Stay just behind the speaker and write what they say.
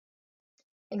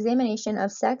Examination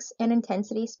of sex and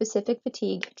intensity-specific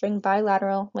fatigue during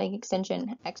bilateral leg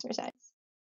extension exercise.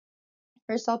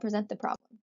 First, I'll present the problem.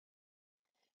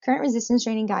 Current resistance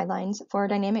training guidelines for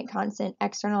dynamic constant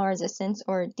external resistance,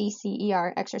 or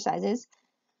DCER, exercises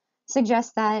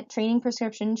suggest that training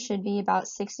prescription should be about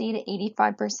 60 to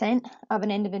 85% of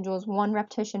an individual's 1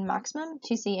 repetition maximum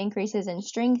to see increases in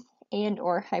strength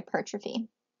and/or hypertrophy.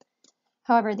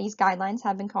 However, these guidelines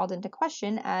have been called into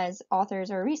question as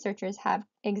authors or researchers have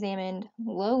examined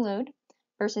low load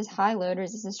versus high load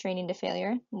resistance training to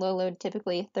failure. Low load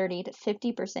typically 30 to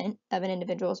 50% of an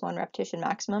individual's 1 repetition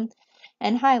maximum,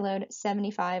 and high load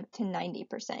 75 to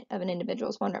 90% of an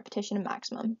individual's 1 repetition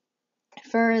maximum.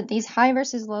 For these high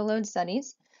versus low load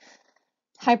studies,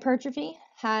 hypertrophy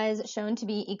has shown to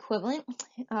be equivalent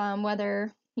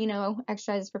whether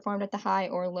exercise is performed at the high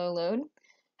or low load.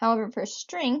 However, for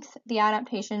strength, the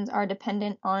adaptations are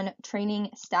dependent on training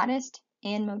status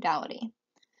and modality.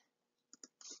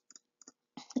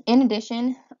 In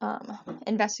addition,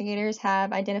 investigators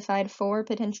have identified 4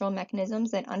 potential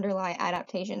mechanisms that underlie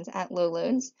adaptations at low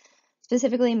loads,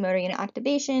 specifically motor unit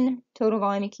activation, total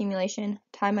volume accumulation,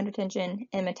 time under tension,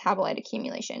 and metabolite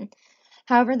accumulation.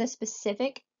 However, the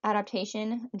specific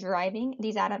adaptation driving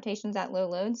these adaptations at low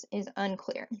loads is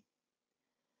unclear.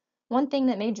 One thing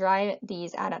that may drive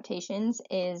these adaptations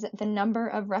is the number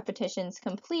of repetitions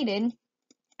completed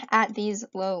at these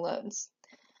low loads.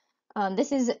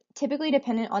 This is typically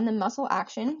dependent on the muscle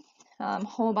action.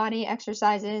 Whole body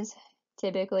exercises,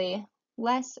 typically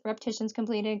less repetitions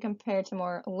completed compared to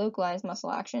more localized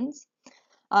muscle actions.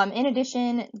 In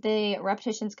addition, the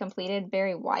repetitions completed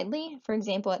vary widely. For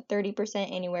example, at 30%,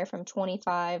 anywhere from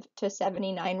 25 to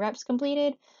 79 reps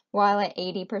completed, while at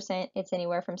 80%, it's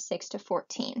anywhere from 6 to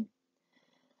 14.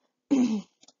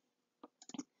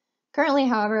 Currently,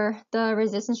 however, the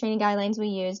resistance training guidelines we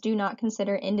use do not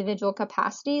consider individual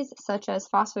capacities such as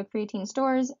phosphocreatine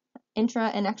stores, intra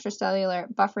and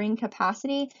extracellular buffering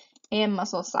capacity, and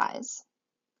muscle size.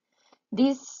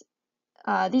 These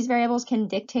variables can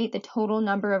dictate the total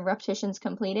number of repetitions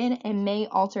completed and may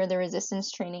alter the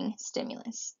resistance training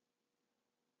stimulus.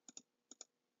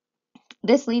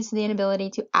 This leads to the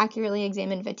inability to accurately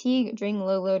examine fatigue during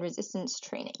low-load resistance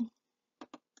training.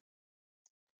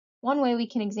 One way we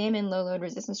can examine low-load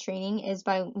resistance training is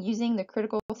by using the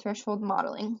critical threshold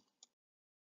modeling.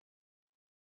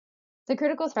 The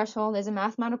critical threshold is a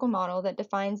mathematical model that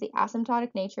defines the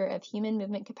asymptotic nature of human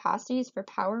movement capacities for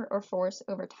power or force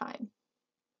over time.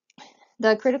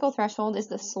 The critical threshold is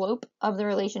the slope of the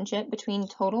relationship between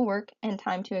total work and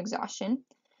time to exhaustion,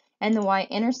 and the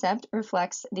y-intercept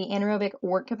reflects the anaerobic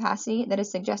work capacity that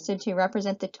is suggested to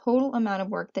represent the total amount of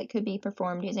work that could be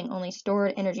performed using only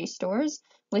stored energy stores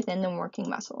within the working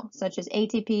muscle, such as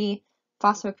ATP,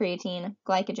 phosphocreatine,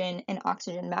 glycogen, and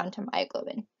oxygen bound to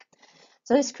myoglobin.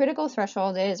 So this critical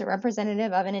threshold is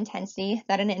representative of an intensity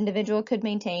that an individual could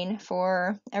maintain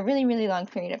for a really, really long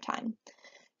period of time.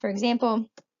 For example,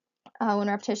 when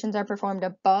repetitions are performed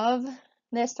above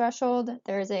this threshold,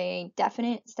 there's a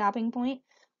definite stopping point,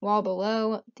 while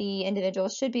below, the individual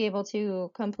should be able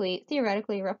to complete,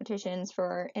 theoretically, repetitions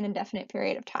for an indefinite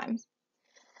period of time.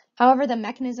 However, the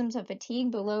mechanisms of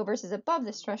fatigue below versus above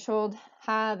this threshold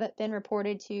have been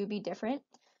reported to be different.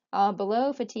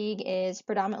 Below, fatigue is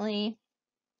predominantly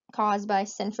caused by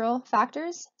central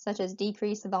factors, such as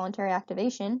decreased voluntary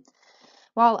activation,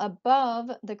 while above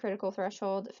the critical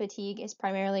threshold, fatigue is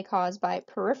primarily caused by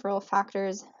peripheral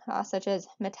factors, such as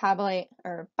metabolic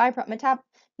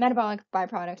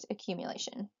byproduct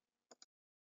accumulation.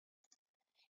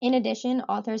 In addition,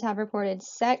 authors have reported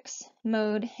sex,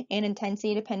 mode, and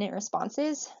intensity-dependent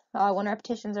responses when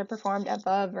repetitions are performed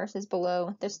above versus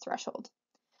below this threshold.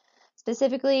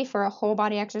 Specifically, for a whole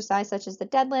body exercise such as the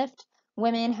deadlift,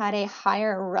 women had a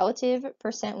higher relative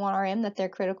percent 1RM that their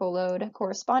critical load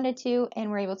corresponded to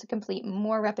and were able to complete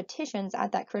more repetitions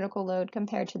at that critical load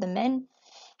compared to the men.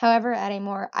 However, at a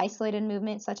more isolated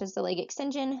movement such as the leg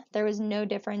extension, there was no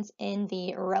difference in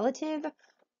the relative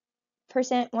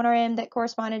percent 1RM that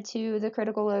corresponded to the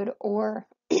critical load or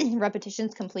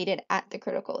repetitions completed at the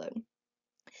critical load.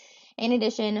 In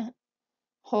addition,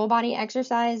 whole body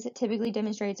exercise typically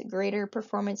demonstrates greater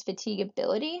performance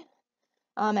fatigability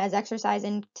as exercise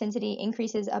intensity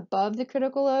increases above the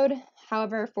critical load.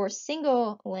 However, for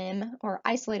single limb or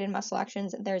isolated muscle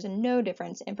actions, there's no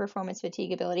difference in performance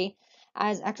fatigability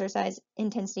as exercise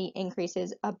intensity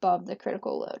increases above the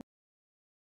critical load.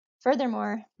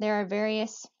 Furthermore, there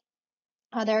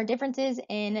are differences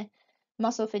in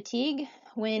muscle fatigue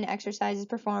when exercise is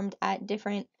performed at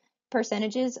different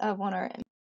percentages of 1RM.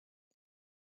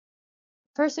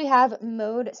 First, we have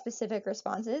mode-specific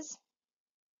responses.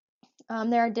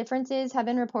 There are differences have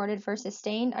been reported for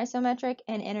sustained isometric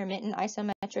and intermittent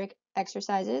isometric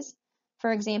exercises.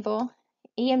 For example,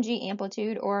 EMG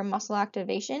amplitude or muscle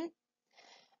activation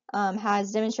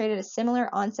has demonstrated a similar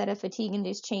onset of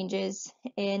fatigue-induced changes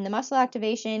in the muscle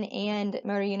activation and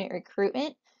motor unit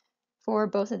recruitment for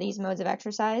both of these modes of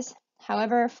exercise.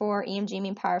 However, for EMG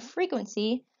mean power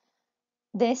frequency,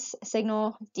 this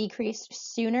signal decreased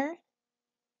sooner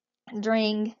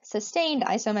during sustained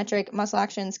isometric muscle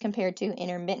actions compared to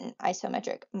intermittent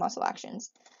isometric muscle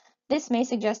actions. This may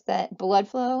suggest that blood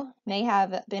flow may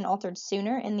have been altered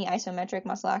sooner in the isometric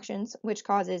muscle actions, which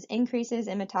causes increases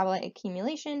in metabolite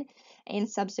accumulation and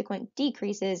subsequent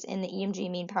decreases in the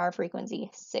EMG mean power frequency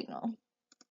signal.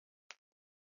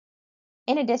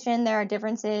 In addition, there are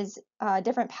differences,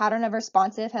 different pattern of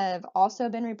responsive have also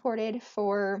been reported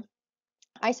for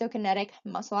isokinetic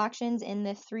muscle actions in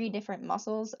the 3 different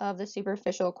muscles of the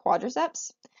superficial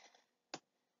quadriceps.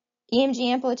 EMG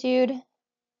amplitude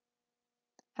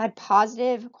had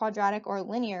positive quadratic or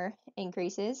linear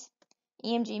increases.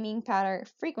 EMG mean power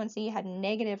frequency had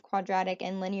negative quadratic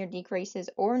and linear decreases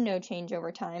or no change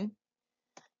over time.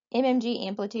 MMG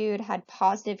amplitude had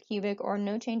positive cubic or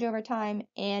no change over time,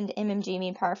 and MMG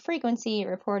mean power frequency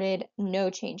reported no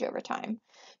change over time.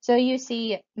 So you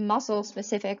see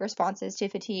muscle-specific responses to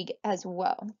fatigue as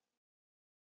well.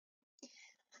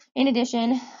 In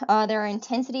addition, there are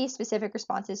intensity-specific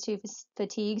responses to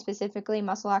fatigue, specifically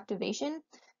muscle activation,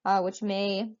 which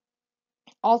may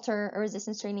alter a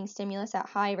resistance training stimulus at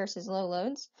high versus low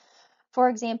loads. For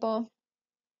example,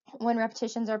 when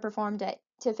repetitions are performed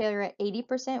to failure at 80%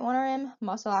 1RM,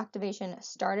 muscle activation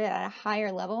started at a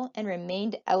higher level and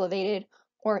remained elevated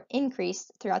or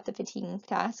increased throughout the fatiguing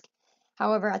task.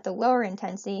 However, at the lower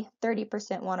intensity,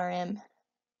 30% 1RM,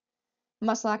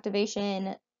 muscle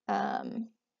activation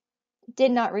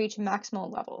did not reach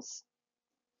maximal levels.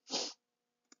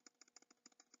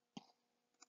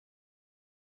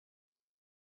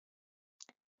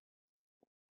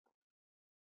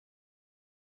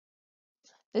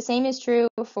 The same is true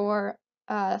for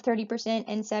 30%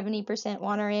 and 70%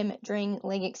 1RM during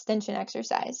leg extension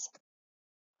exercise.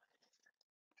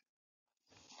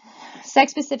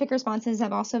 Sex-specific responses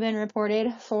have also been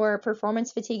reported for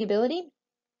performance fatigability,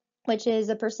 which is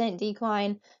a percent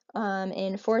decline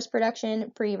in force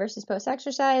production pre versus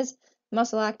post-exercise,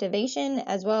 muscle activation,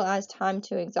 as well as time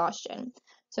to exhaustion.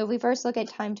 So if we first look at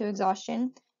time to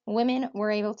exhaustion, women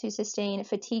were able to sustain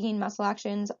fatiguing muscle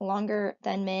actions longer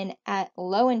than men at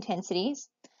low intensities.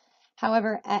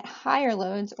 However, at higher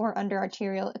loads or under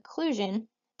arterial occlusion,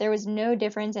 there was no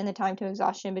difference in the time to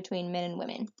exhaustion between men and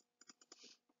women.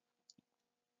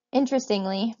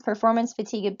 Interestingly, performance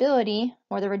fatigability,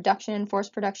 or the reduction in force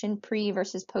production pre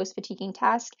versus post-fatiguing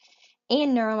task,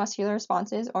 and neuromuscular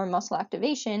responses, or muscle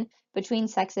activation, between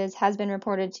sexes has been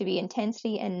reported to be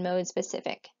intensity and mode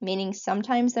specific, meaning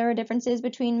sometimes there are differences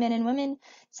between men and women,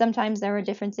 sometimes there were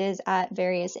differences at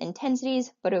various intensities,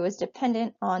 but it was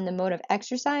dependent on the mode of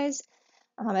exercise,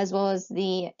 as well as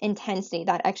the intensity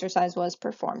that exercise was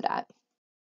performed at.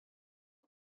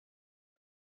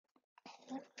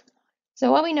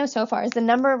 So what we know so far is the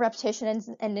number of repetitions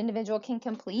an individual can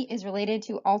complete is related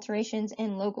to alterations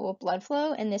in local blood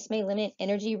flow, and this may limit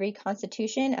energy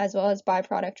reconstitution as well as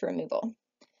byproduct removal.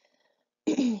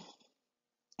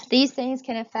 These things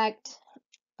can affect,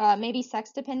 maybe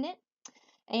sex dependent,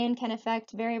 and can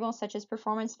affect variables such as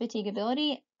performance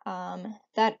fatigability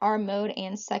that are mode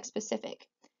and sex specific.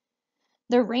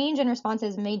 The range in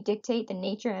responses may dictate the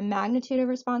nature and magnitude of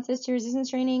responses to resistance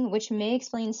training, which may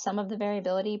explain some of the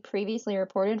variability previously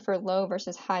reported for low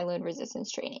versus high load resistance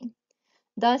training.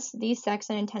 Thus, these sex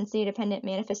and intensity dependent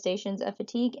manifestations of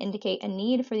fatigue indicate a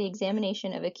need for the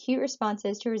examination of acute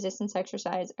responses to resistance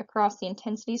exercise across the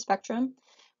intensity spectrum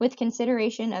with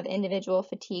consideration of individual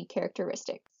fatigue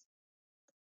characteristics.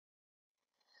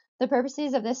 The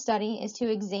purposes of this study is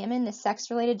to examine the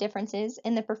sex-related differences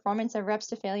in the performance of reps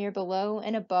to failure below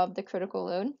and above the critical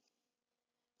load,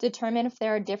 determine if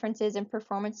there are differences in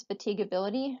performance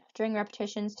fatigability during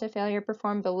repetitions to failure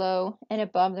performed below and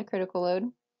above the critical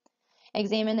load,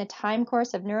 examine the time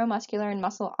course of neuromuscular and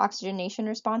muscle oxygenation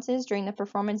responses during the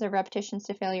performance of repetitions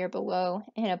to failure below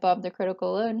and above the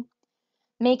critical load,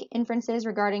 make inferences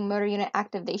regarding motor unit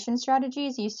activation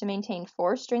strategies used to maintain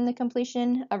force during the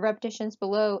completion of repetitions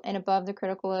below and above the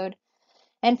critical load,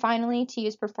 and finally, to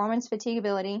use performance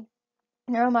fatigability,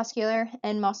 neuromuscular,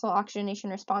 and muscle oxygenation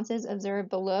responses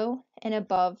observed below and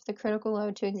above the critical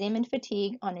load to examine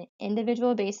fatigue on an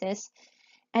individual basis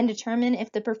and determine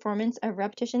if the performance of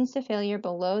repetitions to failure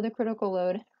below the critical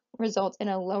load results in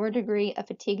a lower degree of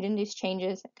fatigue-induced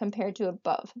changes compared to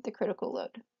above the critical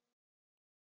load.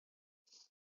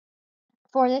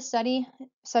 For this study,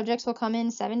 subjects will come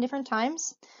in 7 different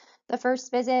times. The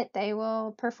first visit, they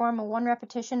will perform a 1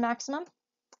 repetition maximum.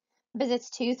 Visits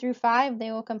 2 through 5,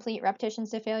 they will complete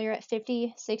repetitions to failure at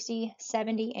 50, 60,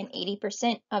 70, and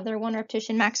 80% of their 1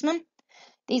 repetition maximum.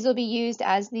 These will be used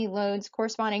as the loads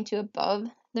corresponding to above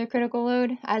their critical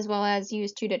load, as well as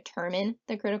used to determine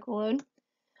the critical load.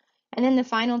 And then the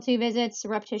final 2 visits,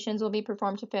 repetitions will be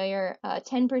performed to failure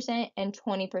 10% and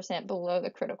 20% below the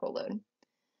critical load.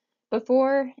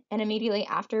 Before and immediately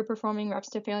after performing reps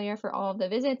to failure for all of the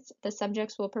visits, the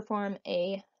subjects will perform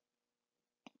a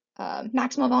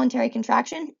maximal voluntary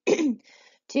contraction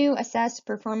to assess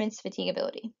performance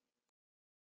fatigability.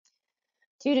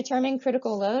 To determine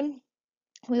critical load,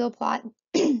 we will plot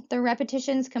the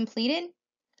repetitions completed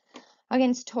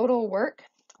against total work,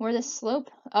 where the slope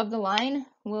of the line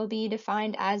will be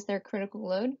defined as their critical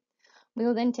load. We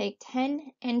will then take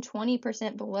 10 and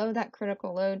 20% below that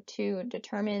critical load to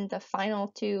determine the final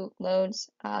 2 loads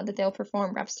that they'll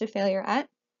perform reps to failure at.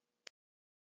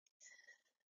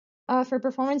 For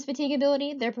performance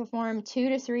fatigability, they perform 2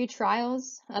 to 3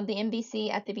 trials of the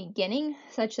MVC at the beginning,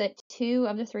 such that 2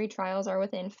 of the 3 trials are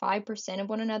within 5% of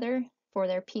one another for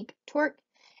their peak torque.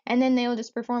 And then they'll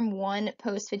just perform 1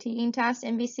 post-fatiguing task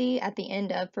MVC at the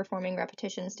end of performing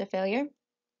repetitions to failure.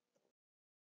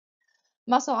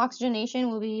 Muscle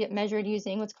oxygenation will be measured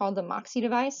using what's called the MOXIE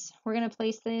device. We're going to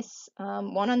place this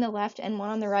one on the left and one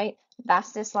on the right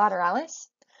vastus lateralis.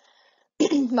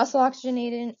 Muscle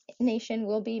oxygenation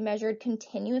will be measured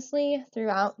continuously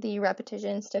throughout the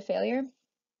repetitions to failure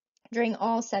during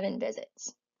all 7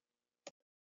 visits.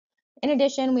 In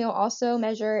addition, we will also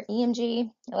measure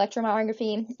EMG,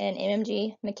 electromyography, and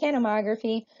MMG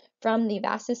mechanomyography from the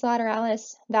vastus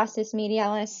lateralis, vastus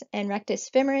medialis, and rectus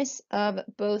femoris of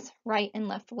both right and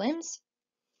left limbs.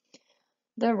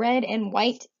 The red and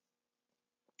white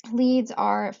leads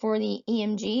are for the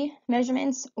EMG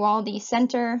measurements, while the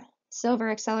center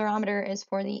silver accelerometer is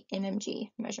for the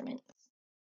MMG measurements.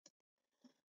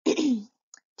 To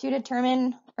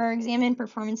determine or examine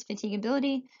performance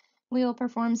fatigability, we will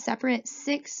perform separate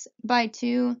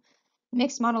 6x2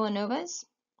 mixed model ANOVAs.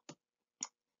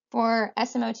 For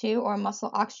SMO2 or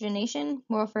muscle oxygenation,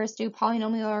 we'll first do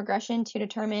polynomial regression to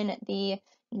determine the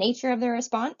nature of the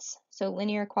response, so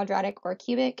linear, quadratic, or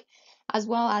cubic, as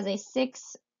well as a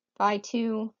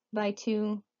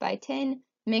 6x2x2x10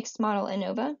 mixed model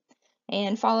ANOVA,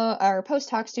 and follow our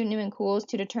post-hoc student Newman Cools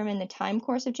to determine the time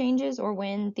course of changes or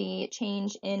when the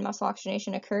change in muscle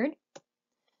oxygenation occurred.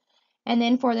 And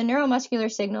then for the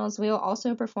neuromuscular signals, we will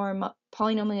also perform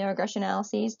polynomial regression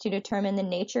analyses to determine the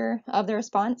nature of the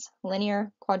response,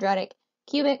 linear, quadratic,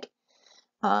 cubic.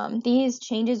 These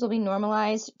changes will be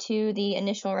normalized to the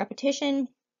initial repetition,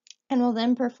 and we'll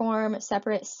then perform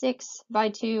separate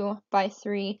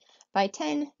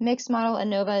 6x2x3x10 mixed model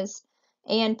ANOVAs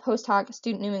and post-hoc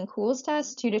student Newman Cools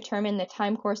tests to determine the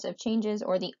time course of changes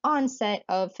or the onset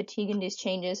of fatigue-induced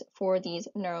changes for these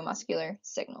neuromuscular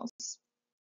signals.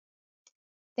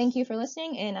 Thank you for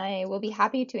listening, and I will be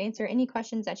happy to answer any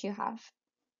questions that you have.